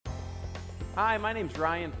Hi, my name's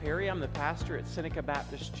Ryan Perry. I'm the pastor at Seneca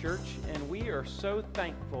Baptist Church, and we are so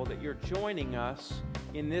thankful that you're joining us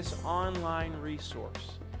in this online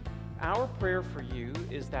resource. Our prayer for you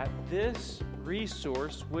is that this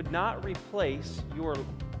resource would not replace your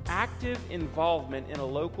active involvement in a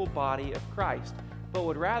local body of Christ, but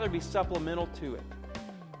would rather be supplemental to it.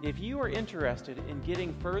 If you are interested in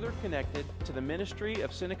getting further connected to the ministry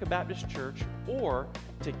of Seneca Baptist Church or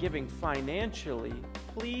to giving financially,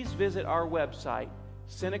 please visit our website,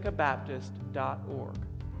 senecabaptist.org.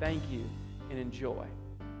 Thank you and enjoy.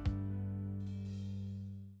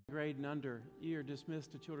 Grade and under, you are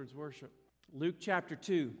dismissed to children's worship. Luke chapter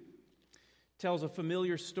 2 tells a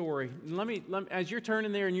familiar story. Let me, as you're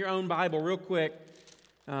turning there in your own Bible real quick,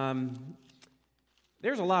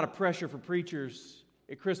 there's a lot of pressure for preachers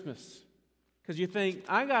at Christmas, because you think,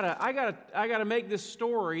 I gotta make this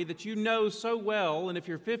story that you know so well, and if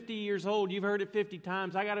you're 50 years old, you've heard it 50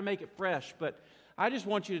 times, I gotta make it fresh. But I just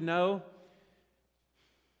want you to know,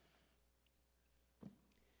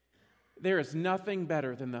 there is nothing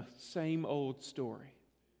better than the same old story.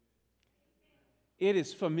 It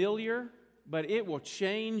is familiar, but it will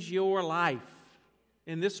change your life.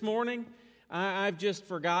 And this morning, I've just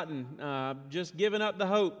forgotten, just given up the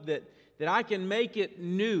hope that I can make it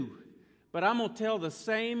new. But I'm going to tell the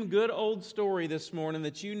same good old story this morning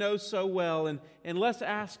that you know so well, and let's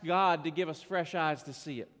ask God to give us fresh eyes to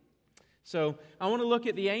see it. So I want to look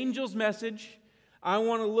at the angel's message. I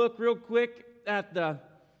want to look real quick at the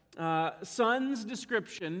son's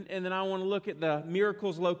description, and then I want to look at the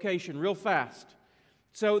miracle's location real fast.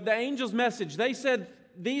 So the angel's message, they said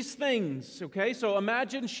these things, okay? So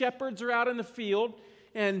imagine shepherds are out in the field,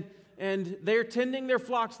 and they're tending their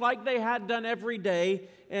flocks like they had done every day,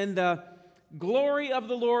 and the glory of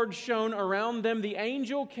the Lord shone around them. The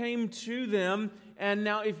angel came to them, and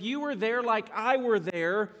now if you were there like I were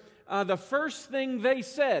there, the first thing they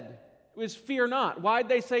said was, "Fear not." Why'd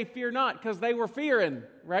they say fear not? Because they were fearing,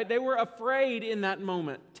 right? They were afraid in that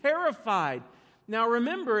moment, terrified. Now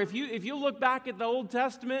remember, if you look back at the Old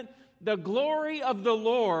Testament, the glory of the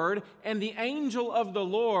Lord and the angel of the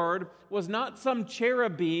Lord was not some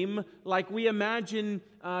cherubim like we imagine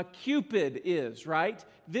Cupid is, right?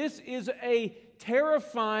 This is a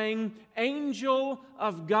terrifying angel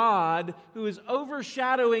of God who is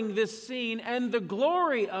overshadowing this scene, and the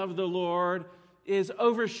glory of the Lord is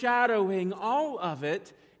overshadowing all of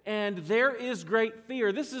it, and there is great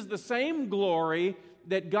fear. This is the same glory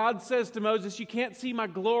that God says to Moses, "You can't see my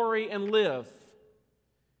glory and live."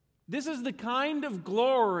 This is the kind of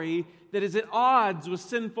glory that is at odds with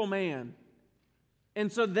sinful man.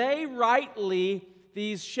 And so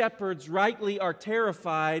these shepherds rightly are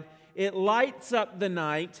terrified. It lights up the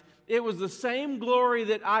night. It was the same glory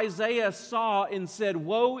that Isaiah saw and said,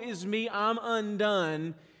 "Woe is me, I'm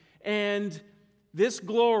undone." And this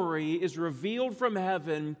glory is revealed from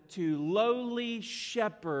heaven to lowly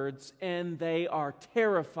shepherds, and they are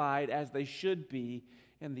terrified, as they should be.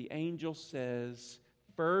 And the angel says,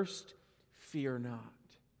 "First, fear not.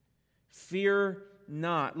 Fear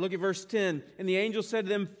not." Look at verse 10. And the angel said to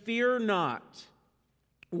them, "Fear not."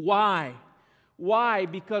 Why? Why?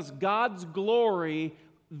 Because God's glory,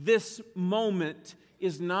 this moment,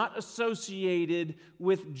 is not associated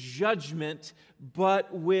with judgment,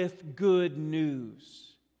 but with good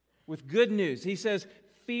news. With good news. He says,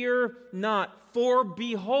 "Fear not, for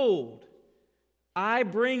behold, I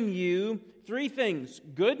bring you" three things.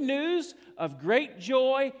 Good news of great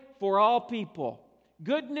joy for all people.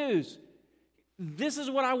 Good news. This is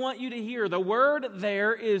what I want you to hear. The word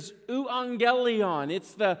there is euangelion.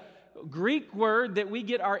 It's the Greek word that we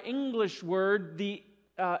get our English word to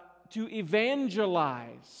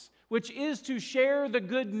evangelize, which is to share the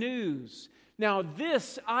good news. Now,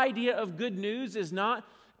 this idea of good news is not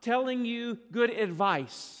telling you good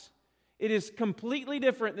advice. It is completely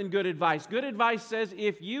different than good advice. Good advice says,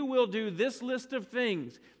 if you will do this list of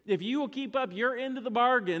things, if you will keep up your end of the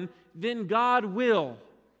bargain, then God will.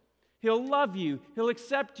 He'll love you. He'll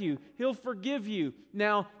accept you. He'll forgive you.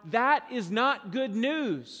 Now, that is not good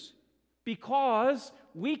news because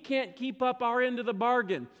we can't keep up our end of the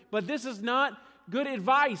bargain. But this is not good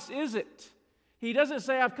advice, is it? He doesn't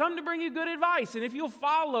say, "I've come to bring you good advice, and if you'll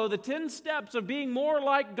follow the 10 steps of being more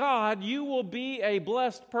like God, you will be a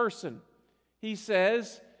blessed person." He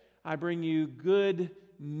says, "I bring you good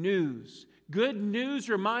news." Good news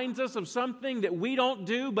reminds us of something that we don't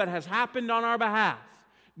do but has happened on our behalf.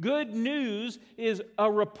 Good news is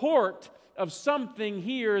a report of something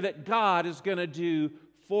here that God is going to do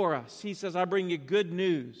for us. He says, "I bring you good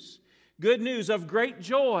news." Good news of great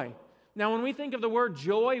joy. Now, when we think of the word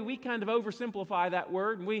joy, we kind of oversimplify that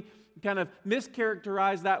word, and we kind of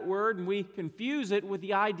mischaracterize that word, and we confuse it with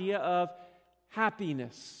the idea of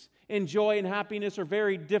happiness. And joy and happiness are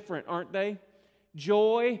very different, aren't they?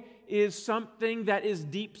 Joy is something that is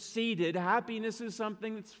deep-seated. Happiness is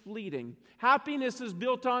something that's fleeting. Happiness is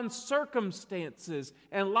built on circumstances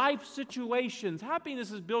and life situations.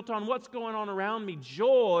 Happiness is built on what's going on around me.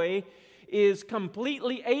 Joy is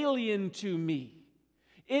completely alien to me.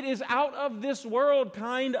 It is out of this world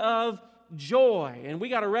kind of joy. And we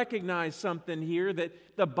got to recognize something here, that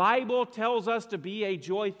the Bible tells us to be a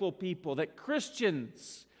joyful people, that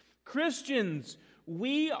Christians,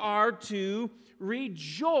 we are to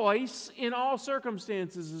rejoice in all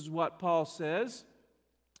circumstances, is what Paul says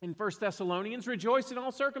in 1 Thessalonians. Rejoice in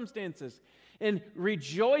all circumstances. And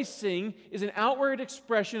rejoicing is an outward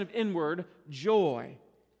expression of inward joy.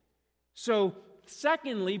 So,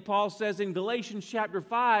 secondly, Paul says in Galatians chapter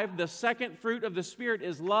 5, the second fruit of the Spirit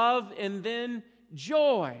is love and then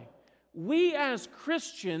joy. We as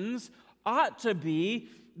Christians ought to be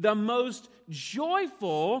the most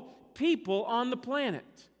joyful people on the planet.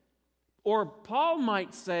 Or Paul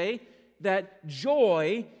might say that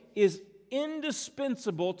joy is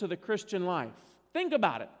indispensable to the Christian life. Think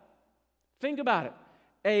about it. Think about it.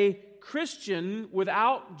 A Christian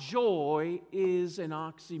without joy is an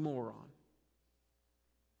oxymoron.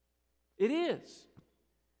 It is.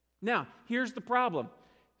 Now, here's the problem.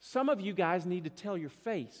 Some of you guys need to tell your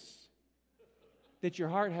face that your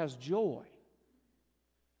heart has joy.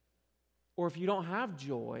 Or if you don't have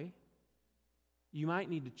joy, you might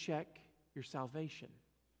need to check your salvation.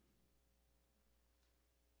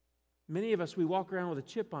 Many of us, we walk around with a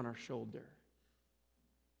chip on our shoulder.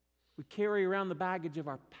 We carry around the baggage of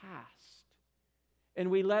our past. And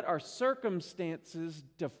we let our circumstances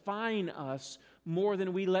define us more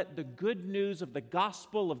than we let the good news of the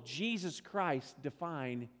gospel of Jesus Christ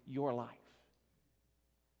define your life.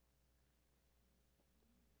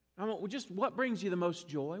 Just what brings you the most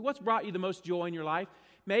joy? What's brought you the most joy in your life?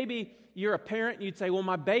 Maybe you're a parent and you'd say, well,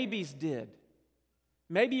 my babies did.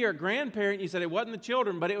 Maybe you're a grandparent and you said it wasn't the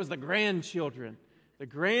children, but it was the grandchildren. The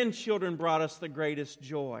grandchildren brought us the greatest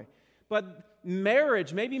joy. But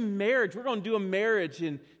marriage, we're going to do a marriage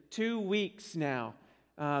in 2 weeks now.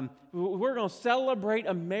 We're going to celebrate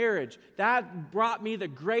a marriage. That brought me the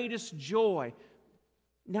greatest joy.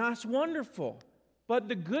 Now, it's wonderful. But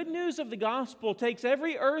the good news of the gospel takes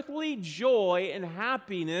every earthly joy and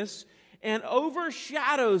happiness and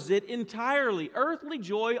overshadows it entirely. Earthly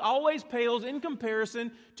joy always pales in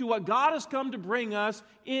comparison to what God has come to bring us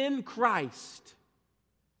in Christ.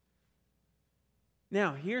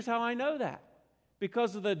 Now, here's how I know that.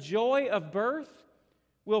 Because of the joy of birth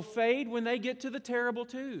will fade when they get to the terrible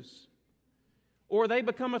twos. Or they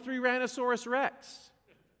become a Tyrannosaurus Rex.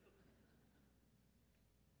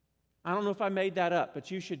 I don't know if I made that up, but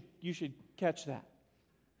you should catch that.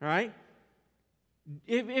 All right?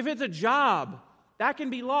 If it's a job, that can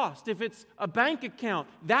be lost. If it's a bank account,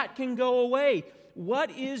 that can go away. What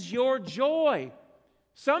is your joy?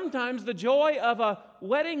 Sometimes the joy of a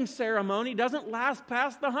wedding ceremony doesn't last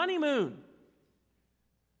past the honeymoon.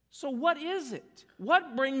 So what is it?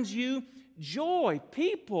 What brings you joy?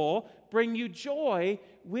 People bring you joy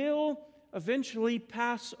will eventually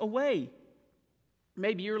pass away.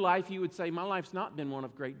 Maybe your life, you would say, my life's not been one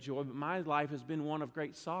of great joy, but my life has been one of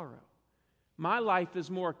great sorrow. My life is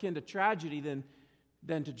more akin to tragedy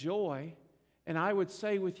than to joy. And I would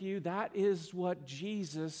say with you, that is what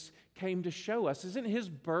Jesus came to show us. Isn't His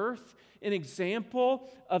birth an example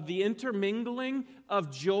of the intermingling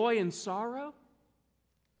of joy and sorrow?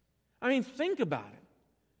 I mean, think about it.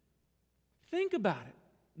 Think about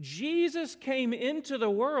it. Jesus came into the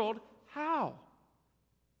world, how?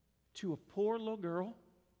 To a poor little girl.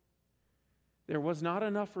 There was not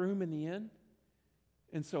enough room in the inn,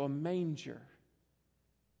 and so a manger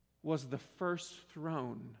was the first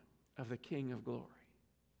throne of the King of Glory.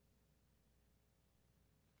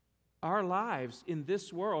 Our lives in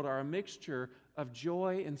this world are a mixture of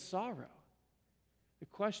joy and sorrow. The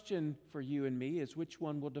question for you and me is, which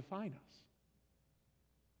one will define us?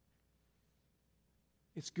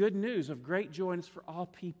 It's good news of great joy, and it's for all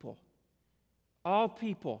people. All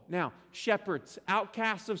people. Now, shepherds,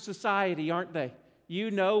 outcasts of society, aren't they? You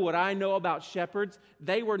know what I know about shepherds.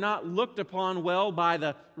 They were not looked upon well by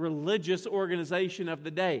the religious organization of the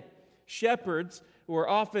day. Shepherds were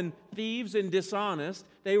often thieves and dishonest.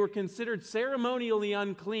 They were considered ceremonially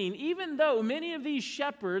unclean, even though many of these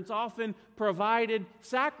shepherds often provided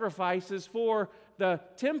sacrifices for the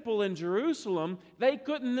temple in Jerusalem. They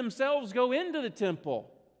couldn't themselves go into the temple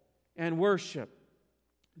and worship.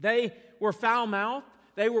 They were foul-mouthed.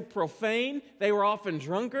 They were profane. They were often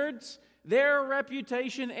drunkards. Their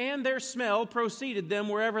reputation and their smell preceded them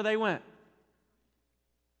wherever they went.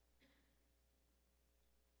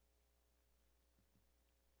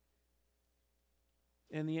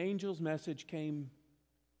 And the angel's message came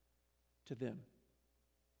to them.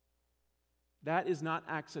 That is not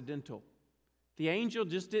accidental. The angel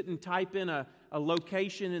just didn't type in a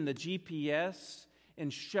location in the GPS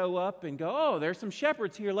and show up and go, oh, there's some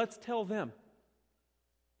shepherds here, let's tell them.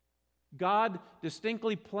 God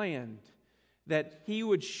distinctly planned that He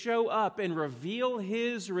would show up and reveal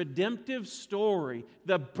His redemptive story,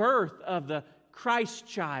 the birth of the Christ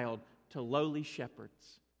child, to lowly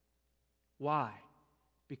shepherds. Why?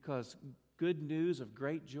 Because good news of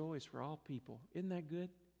great joy is for all people. Isn't that good?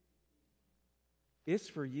 It's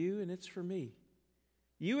for you and it's for me.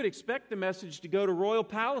 You would expect the message to go to royal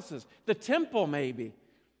palaces, the temple maybe,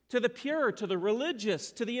 to the pure, to the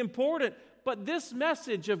religious, to the important. But this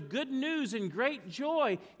message of good news and great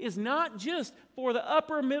joy is not just for the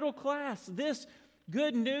upper middle class. This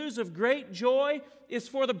good news of great joy is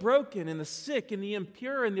for the broken and the sick and the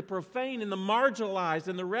impure and the profane and the marginalized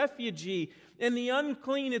and the refugee and the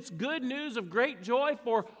unclean. It's good news of great joy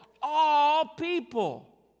for all people.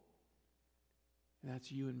 And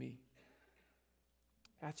that's you and me.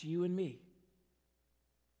 That's you and me.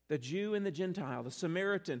 The Jew and the Gentile, the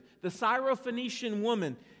Samaritan, the Syrophoenician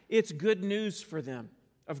woman, it's good news for them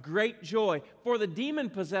of great joy. For the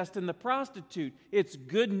demon-possessed and the prostitute, it's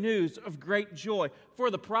good news of great joy.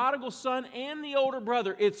 For the prodigal son and the older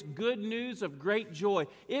brother, it's good news of great joy.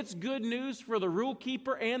 It's good news for the rule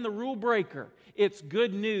keeper and the rule breaker. It's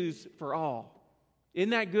good news for all.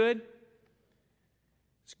 Isn't that good?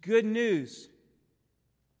 It's good news.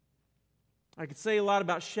 I could say a lot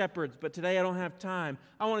about shepherds, but today I don't have time.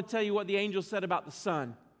 I want to tell you what the angel said about the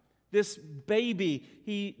son. This baby,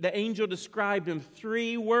 the angel described him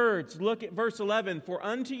 3 words. Look at verse 11. For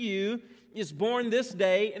unto you is born this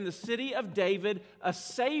day in the city of David a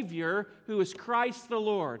Savior who is Christ the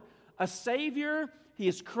Lord. A Savior, He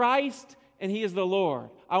is Christ, and He is the Lord.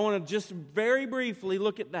 I want to just very briefly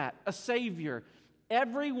look at that. A Savior.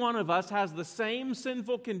 Every one of us has the same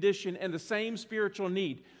sinful condition and the same spiritual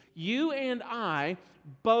need. You and I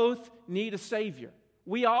both need a Savior.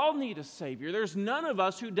 We all need a Savior. There's none of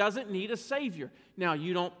us who doesn't need a Savior. Now,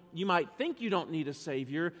 you might think you don't need a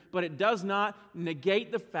Savior, but it does not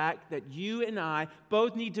negate the fact that you and I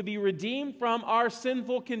both need to be redeemed from our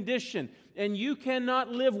sinful condition. And you cannot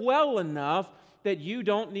live well enough that you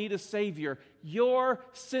don't need a Savior. Your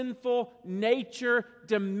sinful nature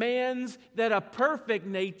demands that a perfect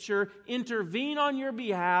nature intervene on your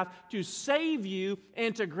behalf to save you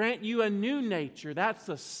and to grant you a new nature. That's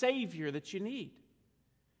the Savior that you need.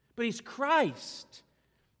 But He's Christ.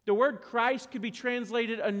 The word Christ could be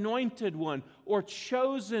translated anointed one or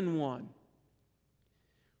chosen one.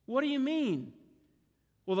 What do you mean?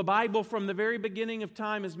 Well, the Bible from the very beginning of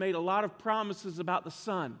time has made a lot of promises about the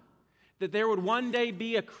Son. That there would one day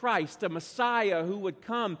be a Christ, a Messiah who would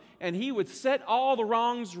come and He would set all the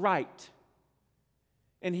wrongs right.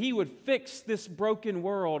 And He would fix this broken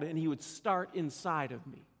world and He would start inside of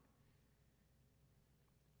me.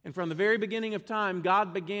 And from the very beginning of time,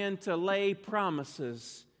 God began to lay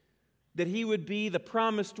promises that He would be the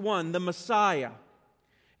promised one, the Messiah.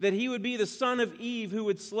 That He would be the son of Eve who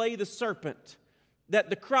would slay the serpent.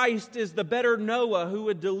 That the Christ is the better Noah who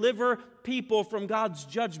would deliver people from God's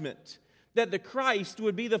judgment. That the Christ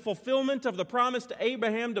would be the fulfillment of the promise to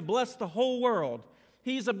Abraham to bless the whole world.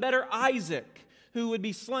 He's a better Isaac who would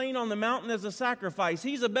be slain on the mountain as a sacrifice.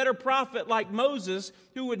 He's a better prophet like Moses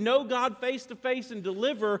who would know God face to face and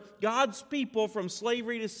deliver God's people from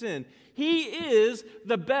slavery to sin. He is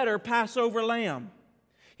the better Passover lamb.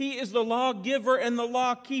 He is the lawgiver and the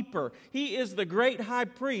law keeper. He is the great high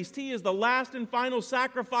priest. He is the last and final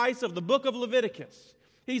sacrifice of the book of Leviticus.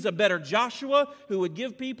 He's a better Joshua who would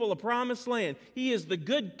give people a promised land. He is the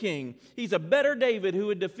good king. He's a better David who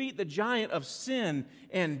would defeat the giant of sin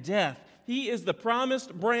and death. He is the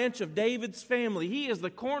promised branch of David's family. He is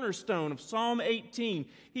the cornerstone of Psalm 18.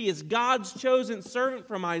 He is God's chosen servant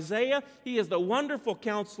from Isaiah. He is the wonderful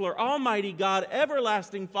counselor, Almighty God,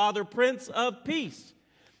 everlasting Father, Prince of Peace.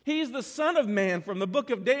 He's the Son of Man from the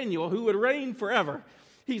book of Daniel who would reign forever.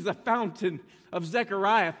 He's the fountain of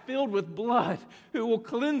Zechariah filled with blood who will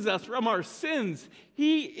cleanse us from our sins.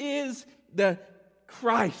 He is the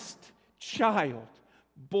Christ child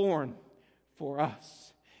born for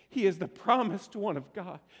us. He is the promised one of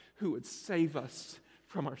God who would save us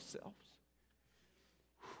from ourselves.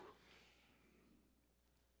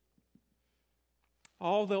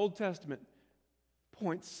 All the Old Testament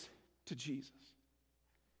points to Jesus.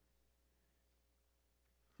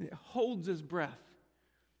 It holds his breath,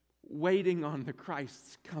 waiting on the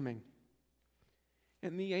Christ's coming.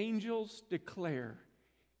 And the angels declare,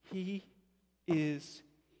 He is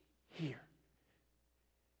here.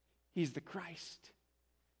 He's the Christ.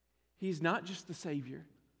 He's not just the Savior.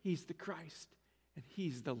 He's the Christ. And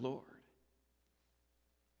He's the Lord.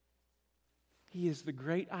 He is the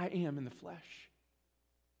great I am in the flesh.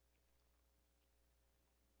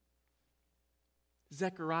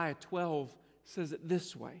 Zechariah 12 says it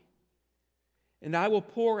this way. And I will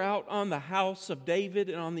pour out on the house of David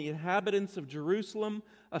and on the inhabitants of Jerusalem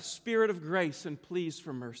a spirit of grace and pleas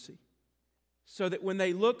for mercy. So that when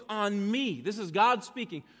they look on me, this is God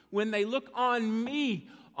speaking, when they look on me,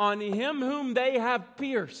 on Him whom they have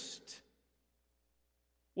pierced.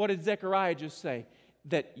 What did Zechariah just say?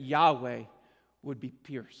 That Yahweh would be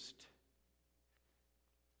pierced.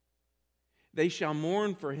 They shall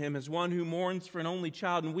mourn for him as one who mourns for an only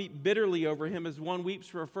child, and weep bitterly over him as one weeps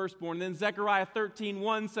for a firstborn. Then Zechariah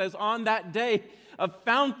 13:1 says, on that day a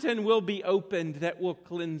fountain will be opened that will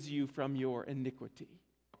cleanse you from your iniquity.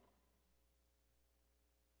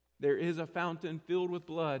 There is a fountain filled with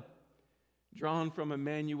blood, drawn from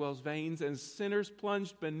Emmanuel's veins, and sinners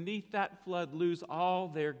plunged beneath that flood lose all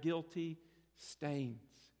their guilty stains.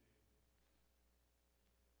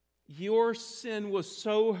 Your sin was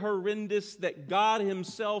so horrendous that God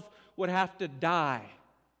Himself would have to die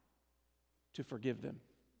to forgive them.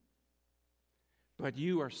 But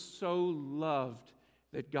you are so loved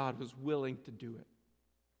that God was willing to do it.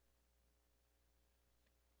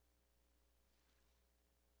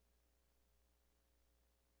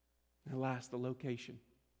 And last, the location.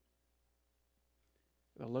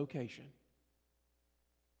 The location.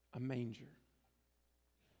 A manger.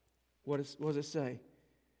 What does it say?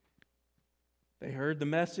 They heard the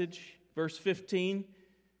message. Verse 15.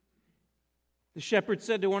 The shepherds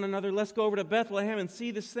said to one another, let's go over to Bethlehem and see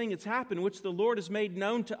this thing that's happened, which the Lord has made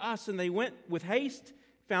known to us. And they went with haste,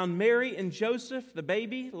 found Mary and Joseph, the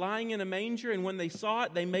baby, lying in a manger. And when they saw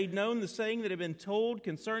it, they made known the saying that had been told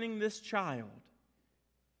concerning this child.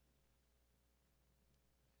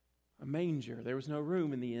 A manger. There was no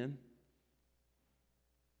room in the inn.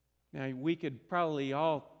 Now, we could probably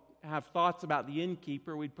all have thoughts about the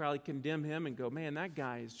innkeeper. We'd probably condemn him and go, man, that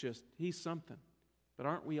guy is just, he's something. But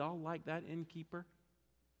aren't we all like that innkeeper?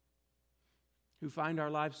 Who find our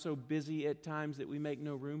lives so busy at times that we make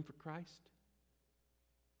no room for Christ?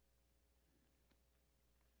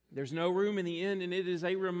 There's no room in the inn, and it is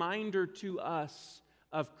a reminder to us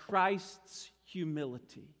of Christ's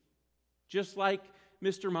humility. Just like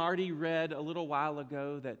Mr. Marty read a little while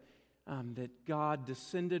ago that God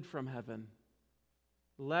descended from heaven,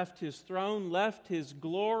 left His throne, left His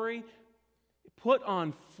glory, put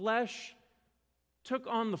on flesh, took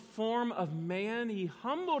on the form of man. He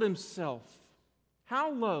humbled Himself.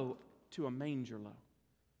 How low? To a manger low.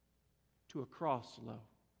 To a cross low.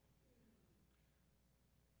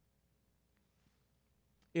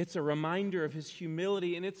 It's a reminder of His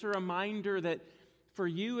humility, and it's a reminder that for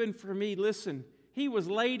you and for me, listen, He was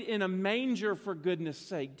laid in a manger for goodness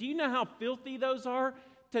sake. Do you know how filthy those are?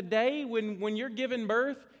 Today, when you're giving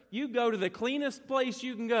birth, you go to the cleanest place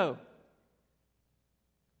you can go.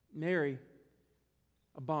 Mary,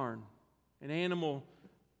 a barn, an animal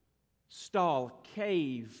stall, a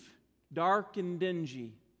cave, dark and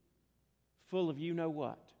dingy, full of you know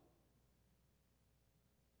what.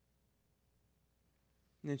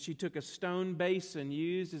 And then she took a stone basin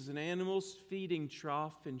used as an animal's feeding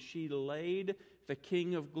trough, and she laid the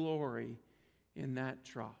King of Glory in that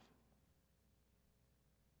trough.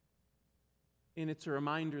 And it's a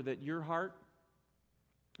reminder that your heart,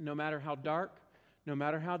 no matter how dark, no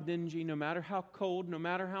matter how dingy, no matter how cold, no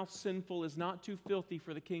matter how sinful, is not too filthy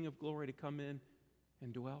for the King of Glory to come in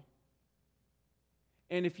and dwell.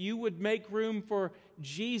 And if you would make room for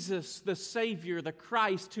Jesus, the Savior, the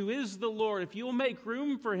Christ, who is the Lord, if you'll make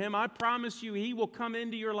room for Him, I promise you He will come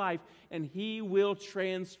into your life and He will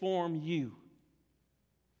transform you.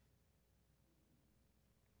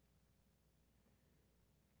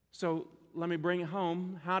 So let me bring it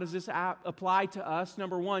home. How does this apply to us?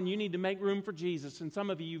 Number one, you need to make room for Jesus. And some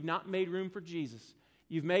of you've not made room for Jesus.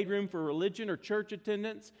 You've made room for religion or church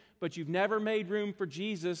attendance, but you've never made room for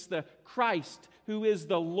Jesus, the Christ, who is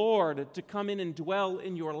the Lord, to come in and dwell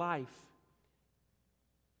in your life.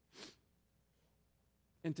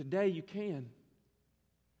 And today you can.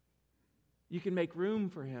 You can make room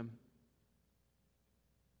for Him.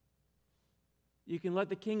 You can let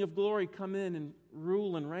the King of Glory come in and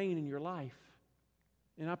rule and reign in your life.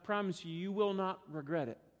 And I promise you, you will not regret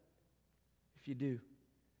it if you do.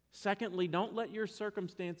 Secondly, don't let your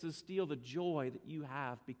circumstances steal the joy that you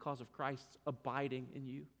have because of Christ's abiding in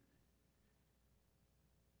you.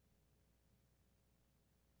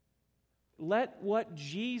 Let what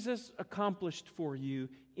Jesus accomplished for you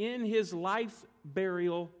in His life,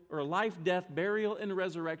 death, burial, and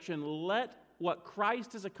resurrection, let what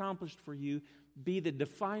Christ has accomplished for you be the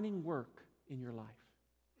defining work in your life.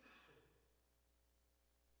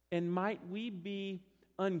 And might we be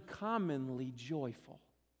uncommonly joyful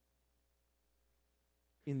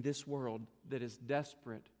in this world that is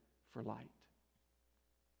desperate for light.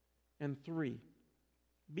 And 3,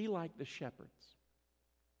 be like the shepherds.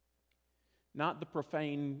 Not the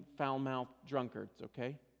profane, foul-mouthed drunkards,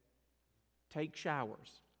 okay? Take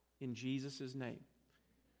showers in Jesus' name.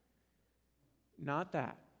 Not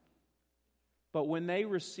that. But when they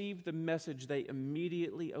received the message, they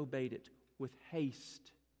immediately obeyed it with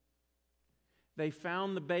haste. They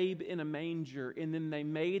found the babe in a manger, and then they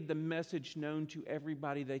made the message known to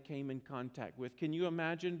everybody they came in contact with. Can you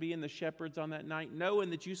imagine being the shepherds on that night, knowing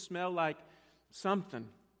that you smell like something?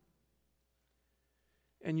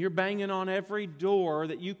 And you're banging on every door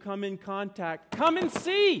that you come in contact. Come and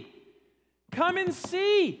see! Come and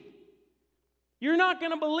see! You're not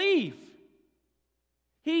going to believe.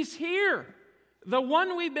 He's here. The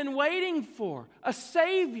one we've been waiting for. A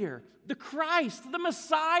Savior. The Christ. The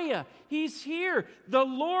Messiah. He's here. The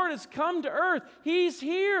Lord has come to earth. He's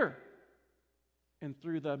here. And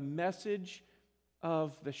through the message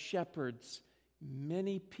of the shepherds,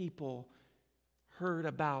 many people heard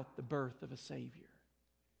about the birth of a Savior.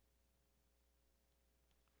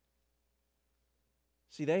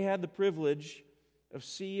 See, they had the privilege of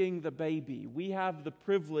seeing the baby. We have the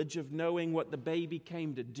privilege of knowing what the baby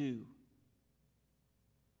came to do.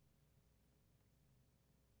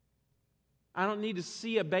 I don't need to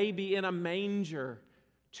see a baby in a manger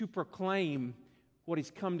to proclaim what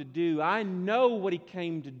He's come to do. I know what He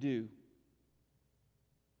came to do.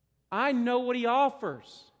 I know what He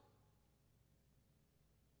offers.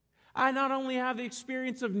 I not only have the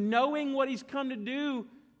experience of knowing what He's come to do,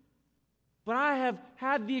 but I have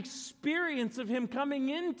had the experience of Him coming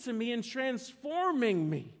into me and transforming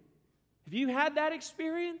me. Have you had that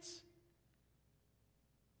experience?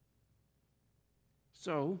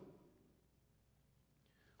 So,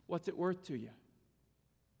 what's it worth to you?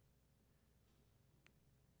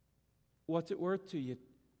 What's it worth to you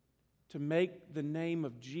to make the name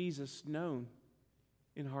of Jesus known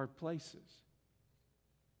in hard places?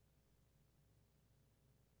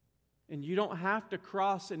 And you don't have to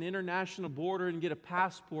cross an international border and get a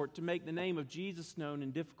passport to make the name of Jesus known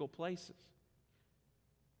in difficult places.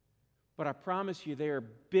 But I promise you, there are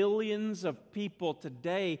billions of people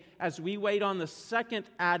today, as we wait on the second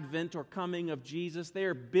advent or coming of Jesus, there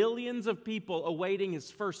are billions of people awaiting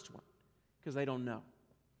His first one because they don't know.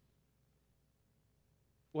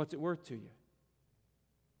 What's it worth to you?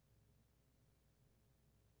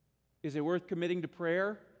 Is it worth committing to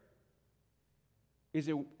prayer? Is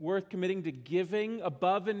it worth committing to giving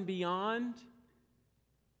above and beyond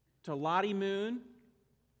to Lottie Moon?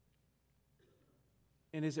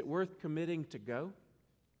 And is it worth committing to go?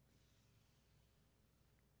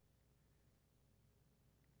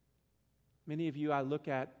 Many of you I look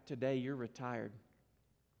at today, you're retired.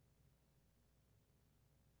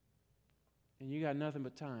 And you got nothing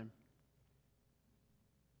but time.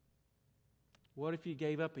 What if you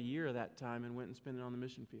gave up a year of that time and went and spent it on the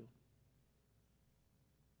mission field?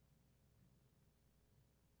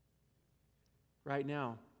 Right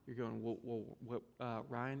now, you're going,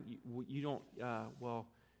 Ryan, you don't,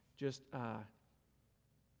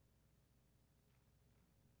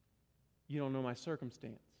 you don't know my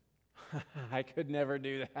circumstance. I could never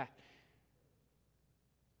do that.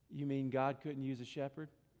 You mean God couldn't use a shepherd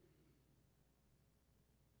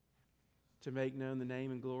to make known the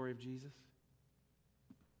name and glory of Jesus?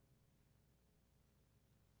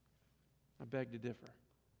 I beg to differ.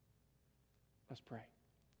 Let's pray.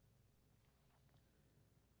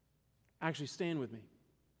 Actually, stand with me.